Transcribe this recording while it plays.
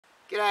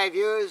G'day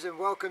viewers and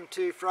welcome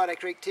to Friday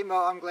Creek Timber.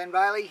 I'm Glenn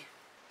Bailey.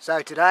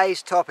 So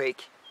today's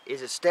topic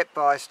is a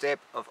step-by-step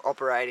of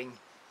operating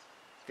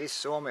this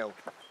sawmill.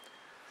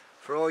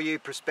 For all you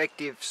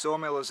prospective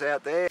sawmillers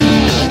out there,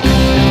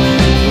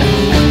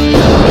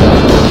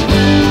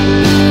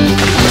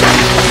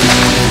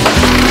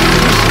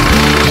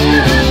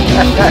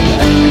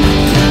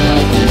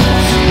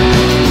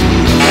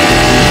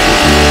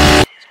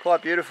 it's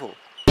quite beautiful.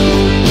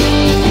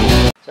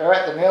 So we're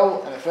at the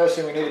mill, and the first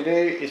thing we need to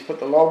do is put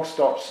the log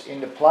stops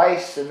into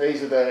place, and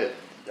these are the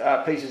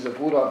pieces of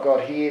wood I've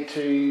got here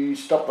to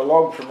stop the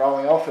log from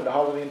rolling off and to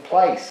hold it in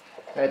place.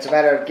 And it's a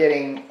matter of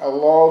getting a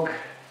log,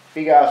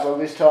 big ass log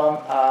this time,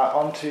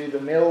 onto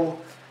the mill,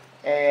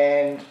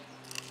 and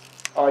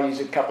I use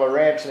a couple of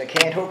ramps and a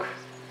cant hook.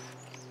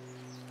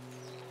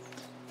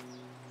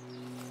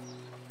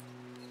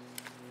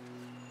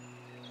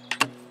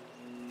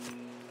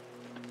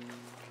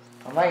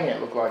 I'm making it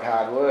look like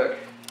hard work.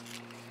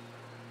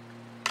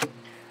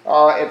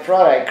 At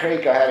Friday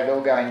Creek I had it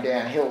all going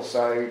downhill,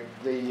 so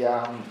the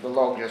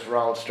log just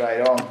rolled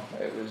straight on.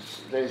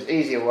 There's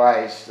easier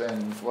ways than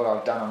what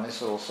I've done on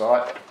this little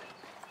site.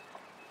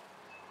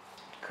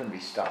 Couldn't be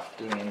stuffed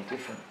doing any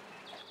different.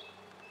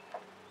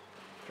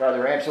 Throw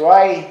the ramps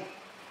away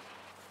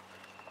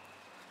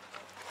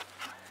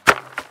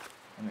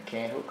and the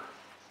cant hook.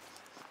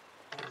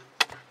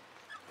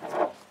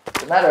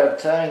 It's a matter of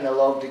turning the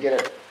log to get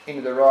it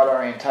into the right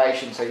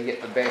orientation so you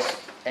get the best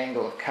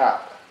angle of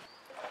cut.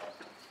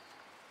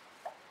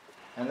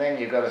 And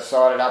then you've got to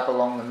side it up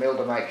along the mill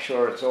to make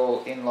sure it's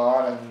all in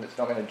line and it's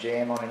not going to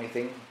jam on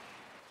anything.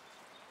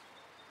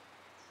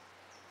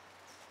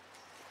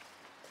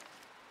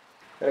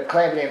 Got to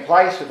clamp it in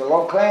place with the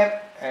log clamp,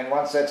 and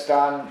once that's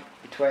done,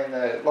 between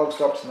the log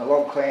stops and the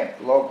log clamp,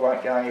 the log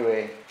won't go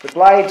anywhere. The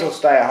blades will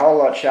stay a whole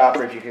lot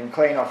sharper if you can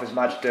clean off as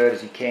much dirt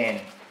as you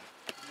can.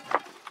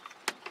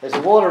 There's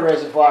a water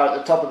reservoir at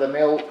the top of the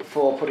mill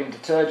for putting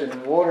detergent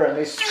and water, and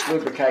this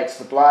lubricates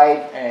the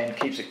blade and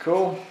keeps it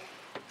cool.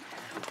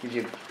 Gives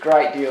you a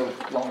great deal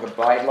longer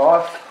blade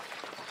life.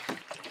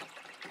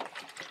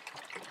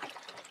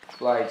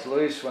 Blade's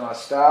loose when I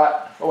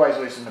start. Always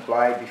loosen the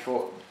blade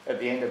at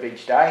the end of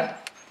each day.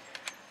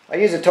 I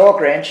use a torque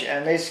wrench,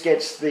 and this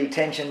gets the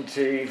tension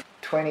to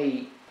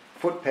 20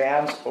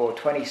 foot-pounds or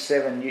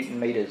 27 newton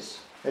meters.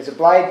 There's a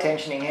blade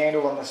tensioning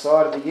handle on the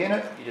side of the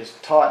unit. You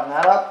just tighten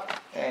that up,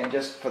 and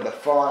just for the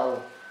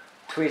final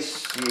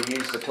twist you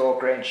use the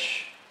torque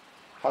wrench.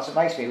 Plus it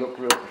makes me look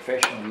real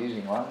professional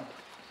using one.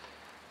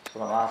 That's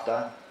what I'm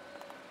after.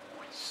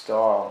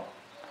 Style.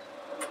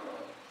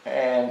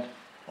 And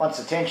once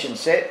the tension's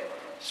set,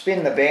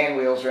 spin the band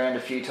wheels around a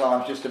few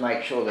times just to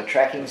make sure the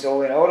tracking's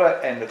all in order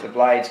and that the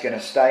blade's going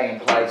to stay in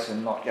place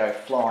and not go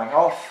flying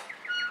off.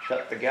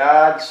 Shut the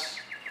guards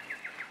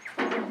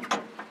and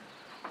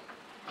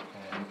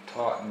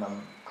tighten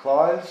them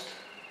closed.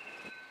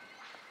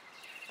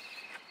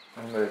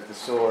 And move the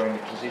saw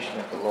into position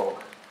at the log.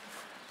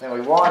 Then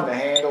we wind the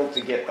handle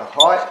to get the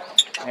height.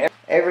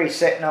 Every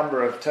set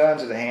number of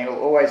turns of the handle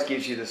always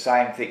gives you the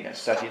same thickness.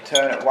 So if you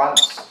turn it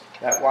once,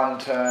 that one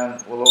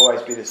turn will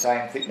always be the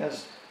same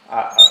thickness.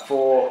 A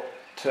 4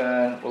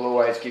 turn will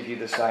always give you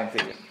the same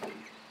thickness.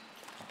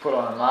 Put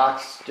on the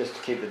marks just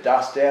to keep the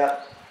dust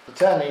out. To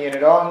turn the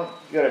unit on,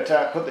 you've got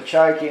to put the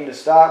choke in to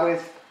start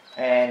with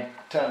and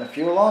turn the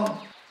fuel on.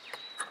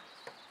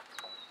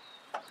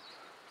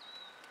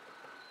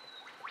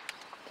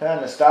 Turn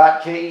the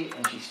start key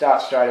and she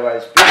starts straight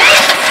away.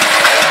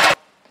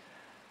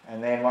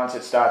 And then once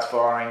it starts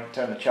firing,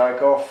 turn the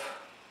choke off.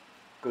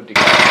 Good to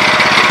go.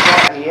 This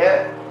one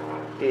here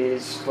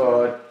is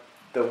for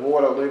the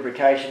water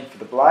lubrication for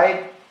the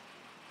blade,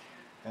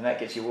 and that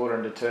gets your water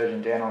and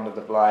detergent down onto the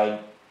blade.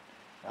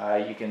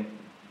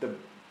 The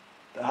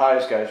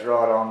hose goes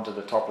right on to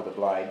the top of the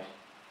blade.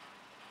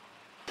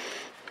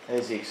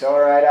 There's the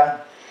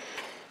accelerator.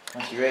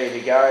 Once you're ready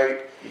to go,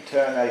 you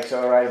turn that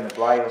accelerator and the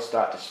blade will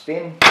start to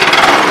spin,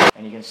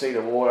 and you can see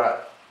the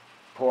water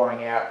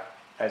pouring out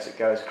as it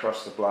goes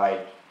across the blade.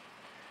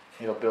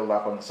 It'll build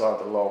up on the side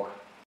of the log.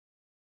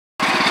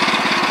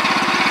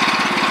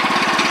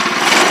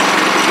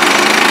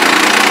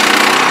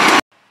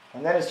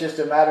 And then it's just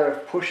a matter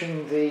of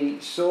pushing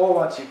the saw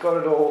once you've got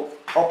it all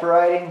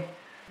operating.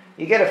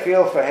 You get a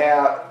feel for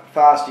how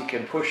fast you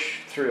can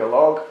push through a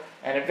log,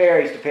 and it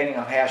varies depending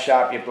on how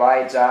sharp your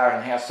blades are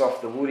and how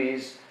soft the wood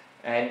is,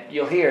 and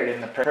you'll hear it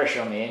in the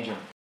pressure on the engine.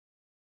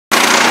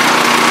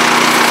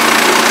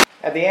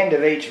 At the end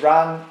of each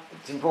run,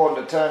 it's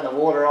important to turn the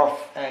water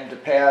off and to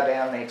power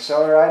down the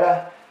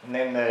accelerator, and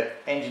then the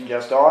engine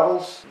just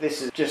idles.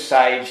 This just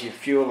saves your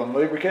fuel and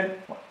lubricant.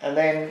 And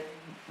then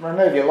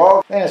remove your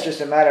log. Then it's just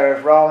a matter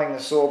of rolling the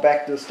saw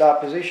back to the start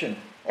position.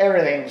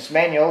 Everything's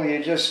manual,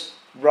 you're just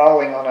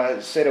rolling on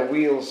a set of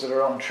wheels that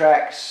are on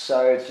tracks,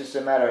 so it's just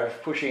a matter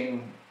of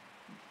pushing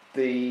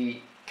the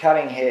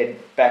cutting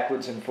head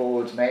backwards and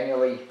forwards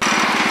manually.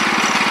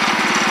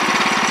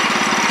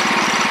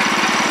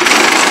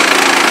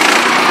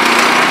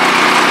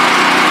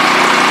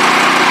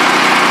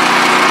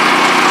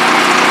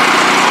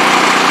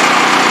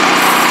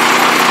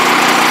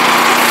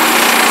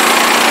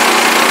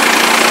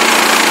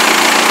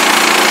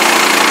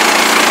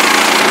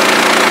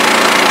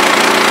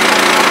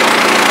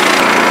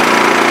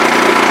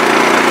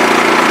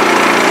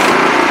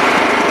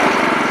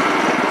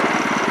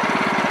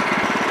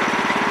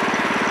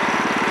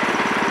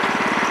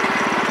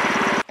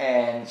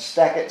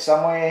 stack it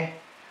somewhere.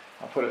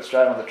 I'll put it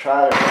straight on the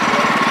trailer.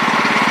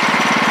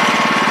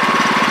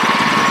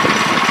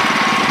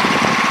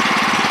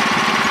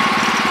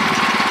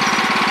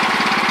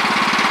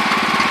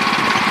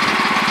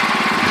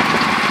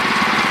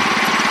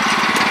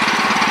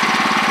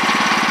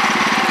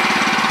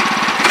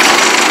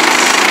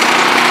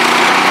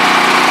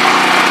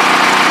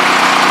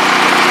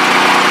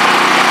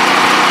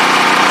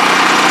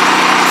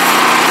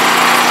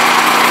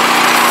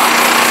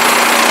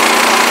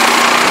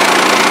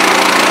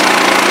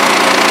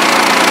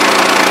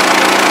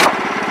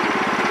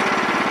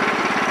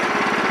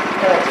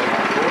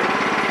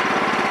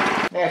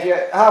 Now if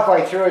you're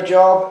halfway through a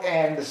job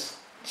and the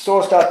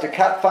saw starts to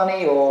cut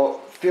funny or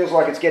feels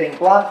like it's getting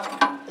blunt,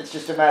 it's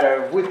just a matter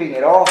of whipping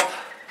it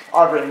off.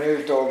 I've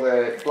removed all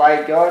the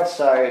blade guides,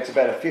 so it's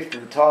about a fifth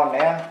of the time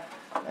now,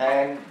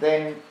 and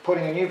then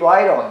putting a new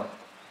blade on.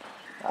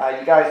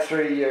 You go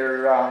through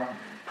your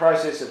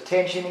process of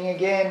tensioning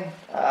again.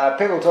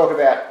 People talk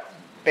about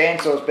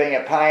bandsaws being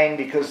a pain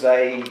because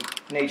they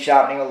need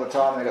sharpening all the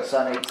time, they've got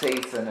so many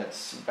teeth and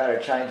it's a matter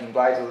of changing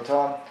blades all the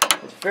time.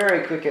 It's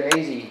very quick and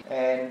easy,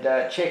 and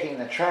checking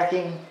the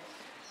tracking,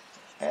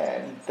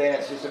 and then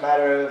it's just a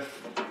matter of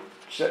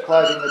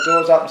closing the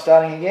doors up and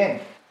starting again.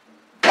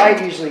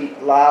 Blade usually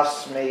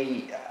lasts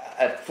me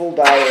a full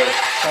day of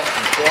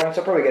constant sawing,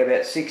 so I probably get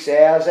about 6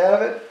 hours out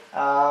of it,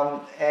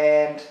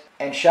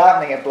 and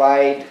sharpening a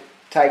blade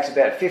takes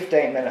about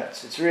 15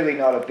 minutes. It's really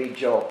not a big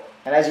job,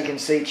 and as you can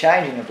see,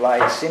 changing a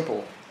blade is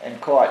simple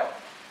and quite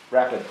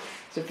rapid.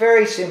 It's a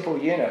very simple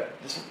unit.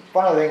 It's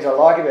one of the things I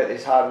like about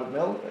this hardwood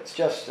mill. It's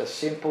just a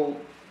simple,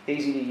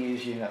 easy to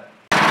use unit.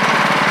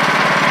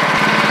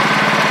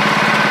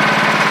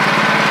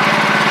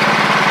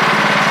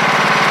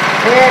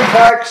 And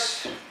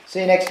folks,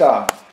 see you next time.